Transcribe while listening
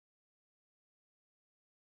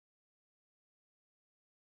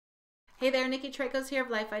Hey there, Nicki Traikos here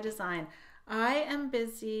of Life I Design. I am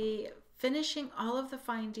busy finishing all of the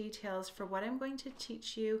fine details for what I'm going to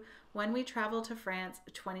teach you when we travel to France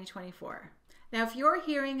 2024. Now, if you're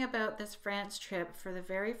hearing about this France trip for the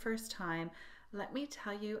very first time, let me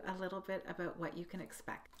tell you a little bit about what you can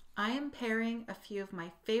expect. I am pairing a few of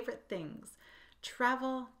my favorite things: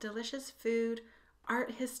 travel, delicious food,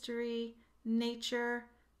 art history, nature,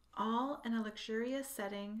 all in a luxurious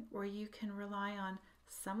setting where you can rely on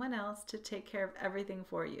someone else to take care of everything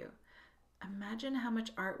for you. Imagine how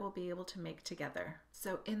much art we'll be able to make together.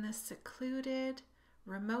 So in this secluded,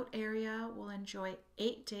 remote area, we'll enjoy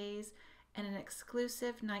 8 days in an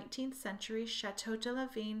exclusive 19th century Chateau de la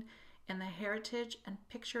Vigne in the heritage and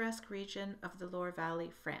picturesque region of the Loire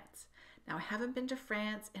Valley, France. Now, I haven't been to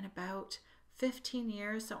France in about 15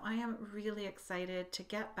 years, so I am really excited to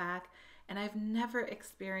get back. And I've never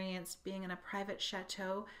experienced being in a private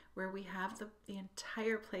chateau where we have the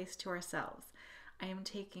entire place to ourselves. I am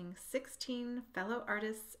taking 16 fellow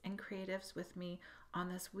artists and creatives with me on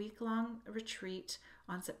this week-long retreat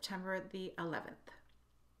on September the 11th.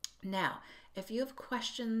 Now, if you have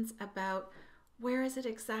questions about where is it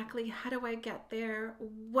exactly, how do I get there,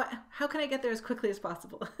 how can I get there as quickly as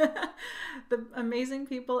possible? The amazing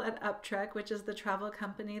people at UpTrek, which is the travel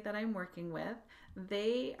company that I'm working with,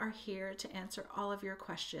 they are here to answer all of your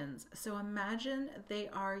questions. So imagine they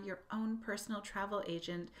are your own personal travel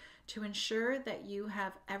agent to ensure that you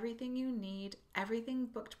have everything you need, everything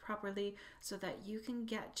booked properly, so that you can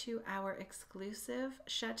get to our exclusive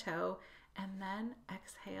chateau and then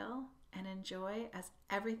exhale and enjoy as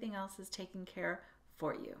everything else is taken care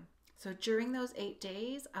for you. So during those 8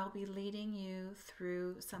 days, I'll be leading you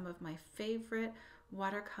through some of my favorite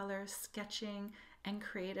watercolor sketching and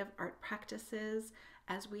creative art practices,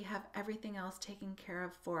 as we have everything else taken care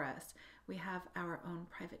of for us. We have our own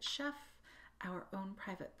private chef, our own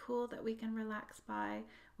private pool that we can relax by.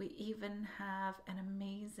 We even have an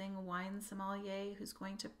amazing wine sommelier who's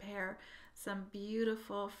going to pair some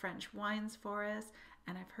beautiful French wines for us.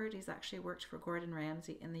 And I've heard he's actually worked for Gordon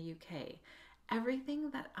Ramsay in the UK.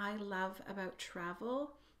 Everything that I love about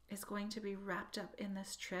travel is going to be wrapped up in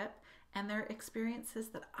this trip, and they're experiences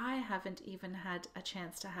that I haven't even had a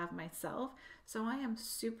chance to have myself. So I am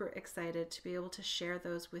super excited to be able to share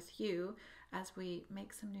those with you as we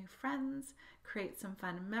make some new friends, create some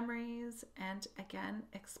fun memories, and again,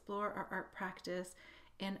 explore our art practice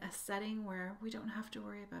in a setting where we don't have to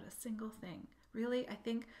worry about a single thing. Really, I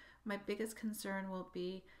think my biggest concern will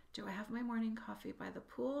be, do I have my morning coffee by the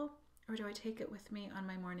pool, or do I take it with me on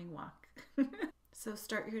my morning walk? So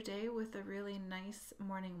start your day with a really nice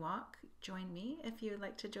morning walk. Join me if you would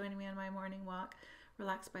like to join me on my morning walk.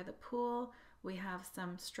 Relax by the pool. We have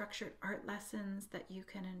some structured art lessons that you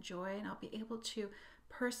can enjoy, and I'll be able to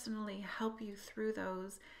personally help you through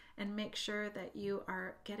those and make sure that you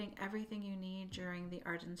are getting everything you need during the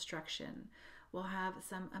art instruction. We'll have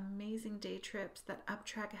some amazing day trips that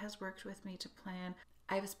UpTrek has worked with me to plan.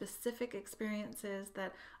 I have specific experiences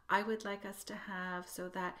that I would like us to have so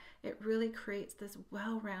that it really creates this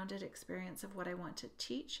well-rounded experience of what I want to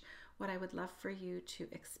teach, what I would love for you to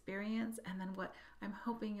experience, and then what I'm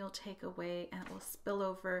hoping you'll take away and it will spill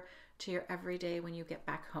over to your everyday when you get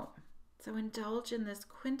back home. So indulge in this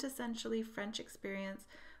quintessentially French experience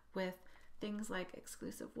with things like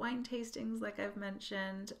exclusive wine tastings, like I've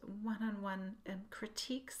mentioned, one-on-one and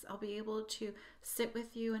critiques. I'll be able to sit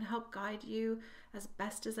with you and help guide you as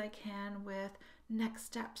best as I can with next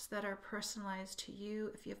steps that are personalized to you.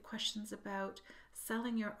 If you have questions about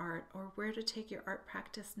selling your art or where to take your art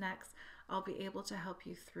practice next, I'll be able to help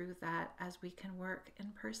you through that as we can work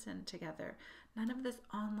in person together. None of this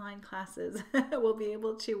online classes will be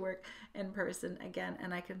able to work in person again,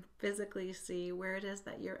 and I can physically see where it is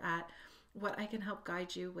that you're at, what I can help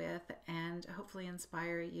guide you with, and hopefully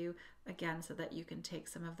inspire you again so that you can take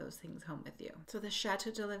some of those things home with you. So the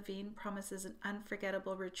Chateau de la Vigne promises an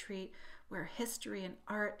unforgettable retreat where history and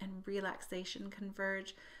art and relaxation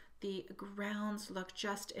converge. The grounds look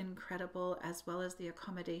just incredible, as well as the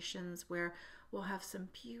accommodations, where we'll have some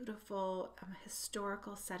beautiful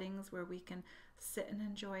historical settings where we can sit and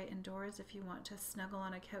enjoy indoors if you want to snuggle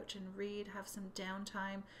on a couch and read, have some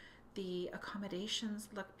downtime. The accommodations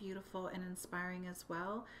look beautiful and inspiring as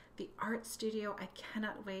well. The art studio, I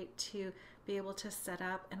cannot wait to be able to set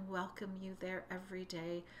up and welcome you there every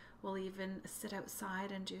day. We'll even sit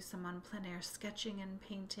outside and do some on plein air sketching and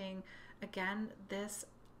painting. Again, this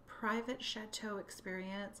private chateau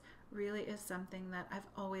experience really is something that I've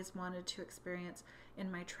always wanted to experience in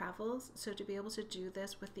my travels. So to be able to do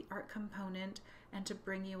this with the art component and to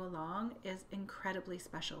bring you along is incredibly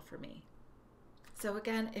special for me. So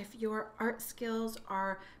again, if your art skills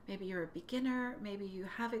are, maybe you're a beginner, maybe you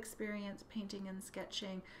have experience painting and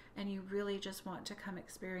sketching, and you really just want to come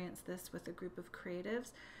experience this with a group of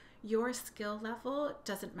creatives, your skill level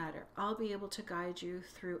doesn't matter. I'll be able to guide you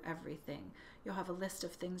through everything. You'll have a list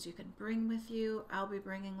of things you can bring with you. I'll be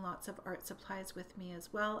bringing lots of art supplies with me,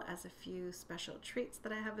 as well as a few special treats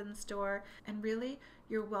that I have in store. And really,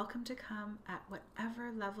 you're welcome to come at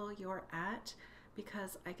whatever level you're at,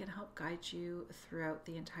 because I can help guide you throughout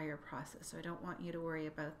the entire process. So I don't want you to worry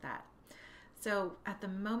about that. So at the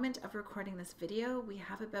moment of recording this video, we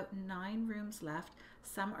have about 9 rooms left.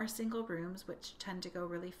 Some are single rooms, which tend to go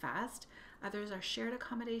really fast. Others are shared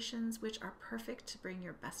accommodations, which are perfect to bring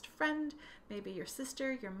your best friend, maybe your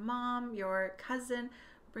sister, your mom, your cousin.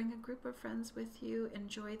 Bring a group of friends with you.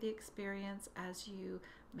 Enjoy the experience as you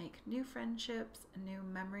make new friendships, new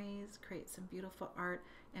memories, create some beautiful art,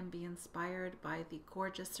 and be inspired by the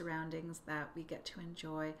gorgeous surroundings that we get to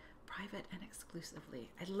enjoy, private and exclusively.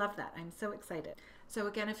 I love that. I'm so excited. So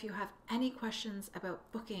again, if you have any questions about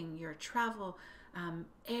booking your travel,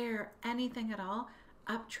 air, anything at all,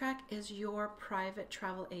 UpTrek is your private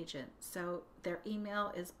travel agent. So their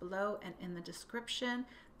email is below and in the description.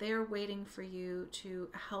 They're waiting for you to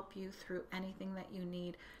help you through anything that you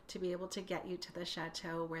need to be able to get you to the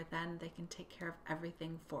chateau, where then they can take care of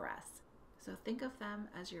everything for us. So think of them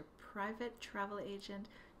as your private travel agent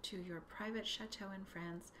to your private chateau in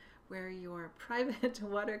France, where your private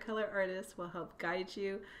watercolor artist will help guide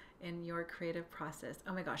you in your creative process.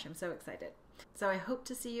 Oh my gosh, I'm so excited. So I hope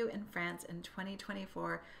to see you in France in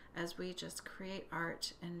 2024 as we just create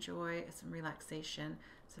art, enjoy some relaxation,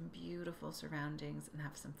 some beautiful surroundings, and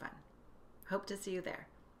have some fun. Hope to see you there.